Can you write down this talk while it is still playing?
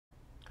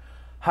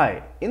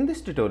Hi, in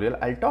this tutorial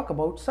I'll talk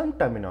about some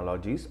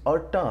terminologies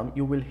or term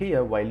you will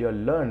hear while you're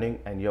learning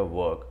and your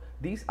work.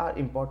 These are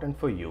important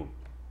for you.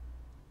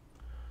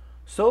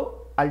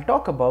 So I'll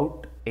talk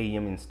about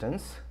AEM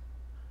instance,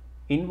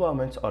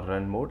 environments or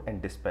run mode,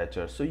 and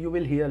dispatcher. So you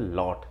will hear a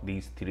lot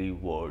these three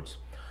words.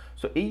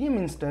 So AEM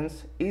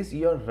instance is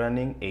your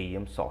running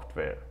AEM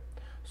software.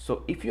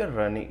 So if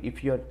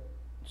your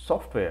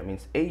software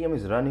means AEM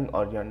is running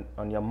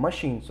on your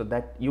machine, so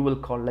that you will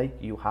call like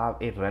you have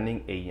a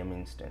running AEM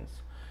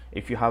instance.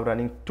 If you have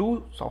running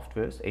two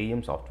softwares,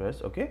 AEM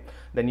softwares, okay,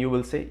 then you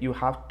will say you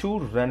have two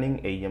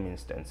running AEM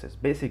instances.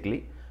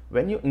 Basically,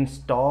 when you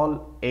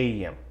install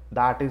AEM,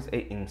 that is a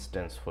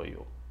instance for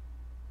you.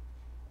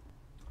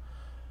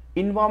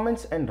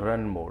 Environments and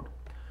run mode.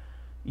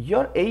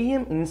 Your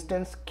AEM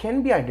instance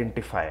can be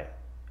identified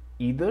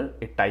either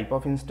a type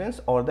of instance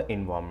or the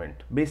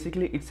environment.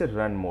 Basically, it's a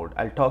run mode.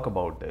 I'll talk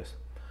about this.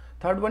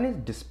 Third one is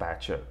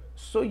dispatcher.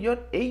 So your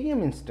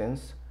AEM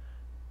instance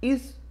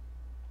is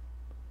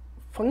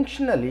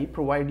functionally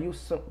provide you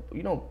some,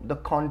 the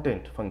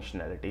content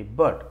functionality,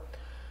 but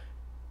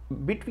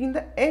between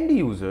the end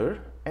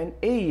user and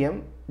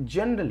AEM,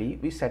 generally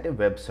we set a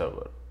web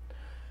server.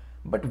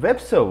 But web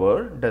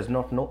server does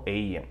not know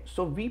AEM.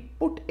 So we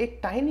put a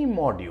tiny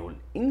module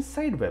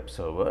inside web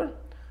server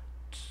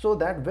so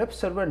that web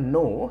server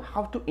know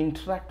how to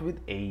interact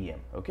with AEM.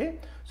 Okay.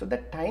 So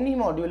that tiny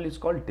module is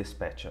called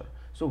dispatcher.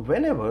 So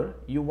whenever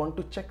you want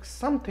to check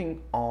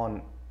something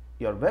on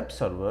your web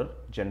server,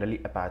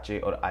 generally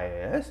Apache or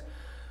IIS,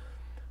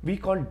 we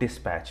call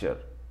dispatcher.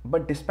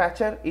 But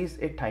dispatcher is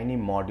a tiny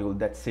module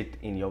that sits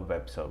in your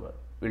web server.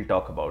 We'll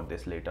talk about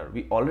this later.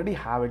 We already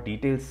have a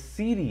detailed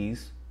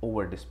series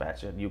over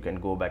dispatcher. You can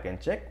go back and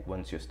check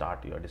once you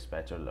start your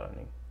dispatcher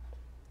learning.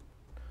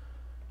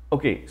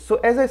 Okay, so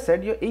as I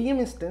said, your AEM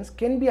instance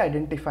can be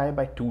identified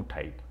by two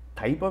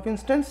type of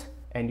instance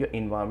and your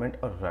environment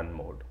or run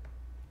mode.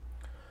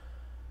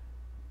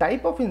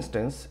 Type of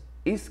instance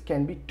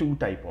can be two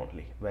type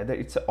only, whether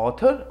it's a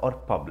author or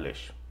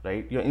publish,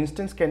 right? Your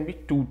instance can be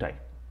two type,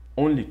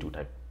 only two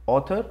type,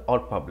 author or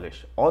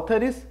publish. Author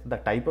is the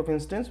type of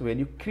instance where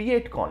you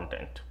create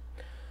content.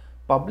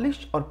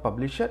 Publish or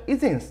publisher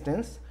is an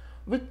instance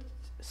which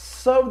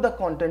serve the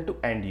content to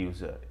end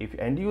user. If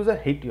end user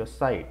hit your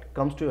site,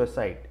 comes to your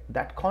site,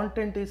 that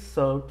content is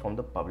served from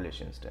the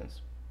publish instance,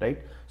 right?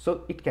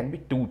 So it can be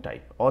two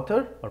type,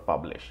 author or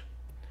publish.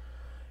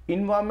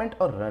 Environment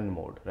or run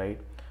mode, right?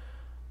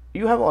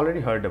 You have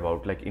already heard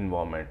about like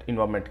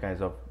environment kinds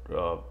of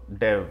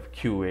dev,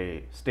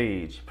 QA,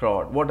 stage,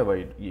 prod, whatever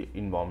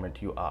environment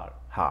you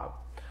have.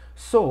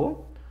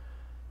 So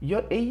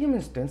your AEM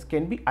instance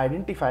can be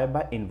identified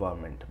by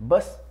environment,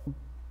 but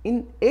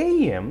in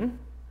AEM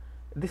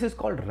this is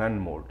called run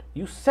mode.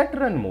 You set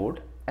run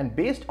mode, and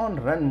based on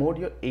run mode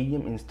your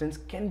AEM instance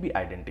can be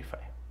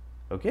identified.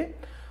 Okay,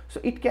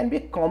 so it can be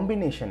a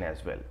combination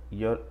as well.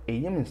 Your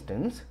AEM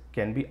instance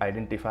can be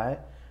identified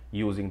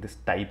using this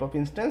type of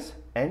instance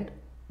and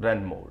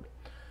run mode.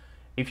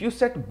 If you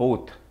set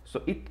both,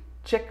 so it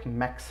check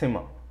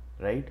maximum,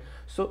 right?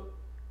 So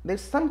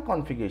there's some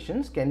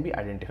configurations can be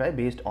identified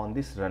based on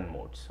these run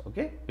modes,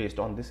 okay, based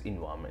on these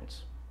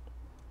environments.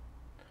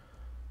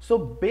 So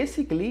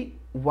basically,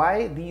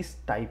 why these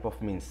type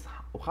of means,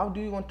 how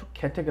do you want to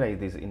categorize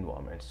these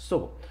environments?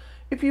 So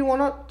if you want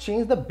to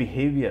change the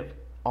behavior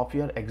of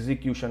your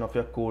execution of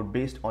your code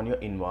based on your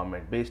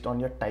environment, based on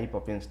your type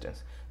of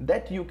instance,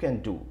 that you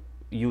can do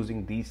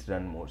using these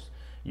run modes.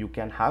 You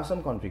can have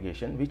some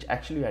configuration which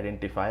actually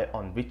identify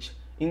on which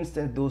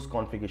instance those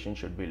configurations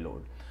should be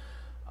loaded.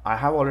 I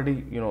have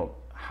already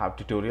have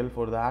tutorial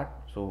for that,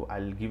 so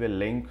I'll give a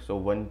link, so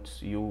once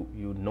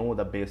you know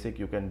the basic,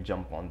 you can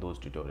jump on those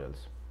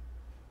tutorials.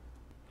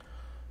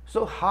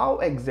 So how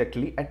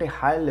exactly at a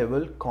high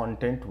level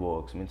content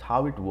works, means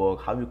how it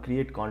works, how you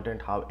create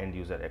content, how end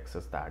user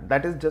access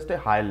that is just a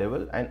high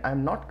level, and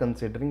I'm not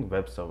considering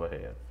web server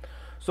here.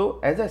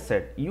 So as I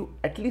said, you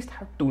at least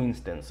have two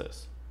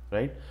instances,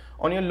 right?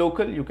 On your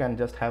local, you can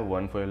just have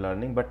one for your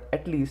learning, but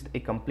at least a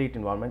complete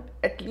environment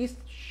at least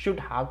should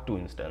have two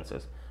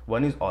instances.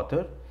 One is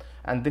author,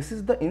 and this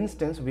is the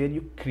instance where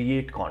you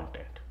create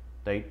content,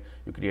 right?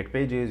 You create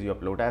pages, you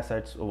upload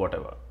assets or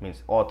whatever,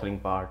 means authoring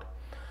part.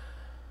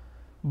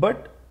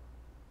 But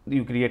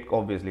you create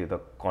obviously the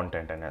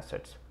content and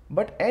assets.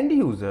 But end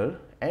user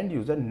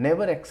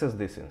never access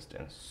this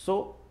instance.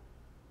 So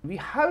we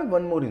have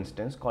one more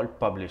instance called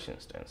publish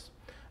instance,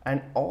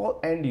 and all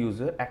end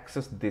user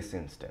access this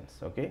instance.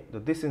 Okay, so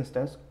this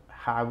instance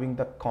having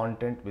the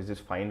content which is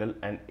final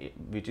and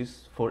which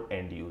is for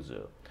end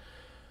user.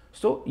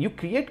 So you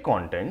create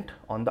content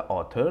on the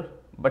author,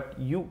 but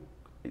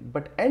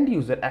end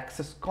user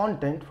access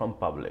content from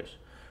publish.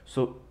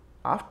 So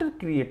after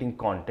creating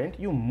content,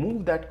 you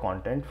move that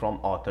content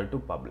from author to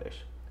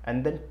publish,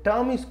 and then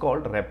term is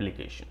called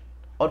replication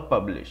or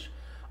publish.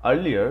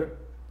 Earlier,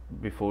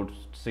 before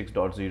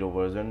 6.0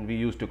 version, we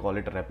used to call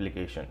it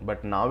replication,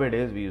 but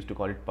nowadays we used to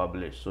call it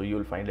publish. So you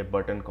will find a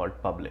button called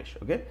publish,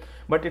 okay,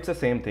 but it's the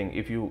same thing.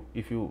 If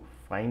you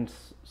find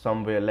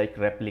somewhere like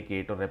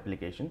replicate or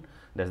replication.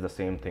 That's the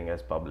same thing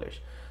as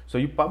publish. So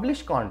you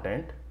publish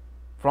content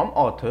from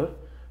author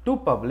to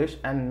publish,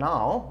 and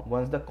now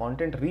once the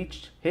content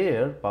reached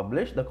here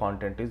publish, the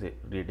content is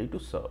ready to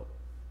serve.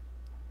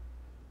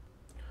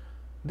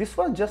 This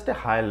was just a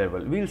high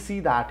level. We'll see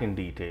that in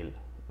detail.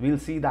 We'll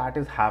see that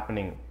is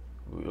happening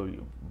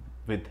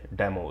with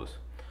demos.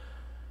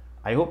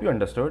 I hope you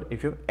understood.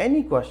 If you have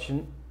any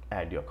question,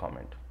 add your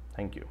comment.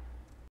 Thank you.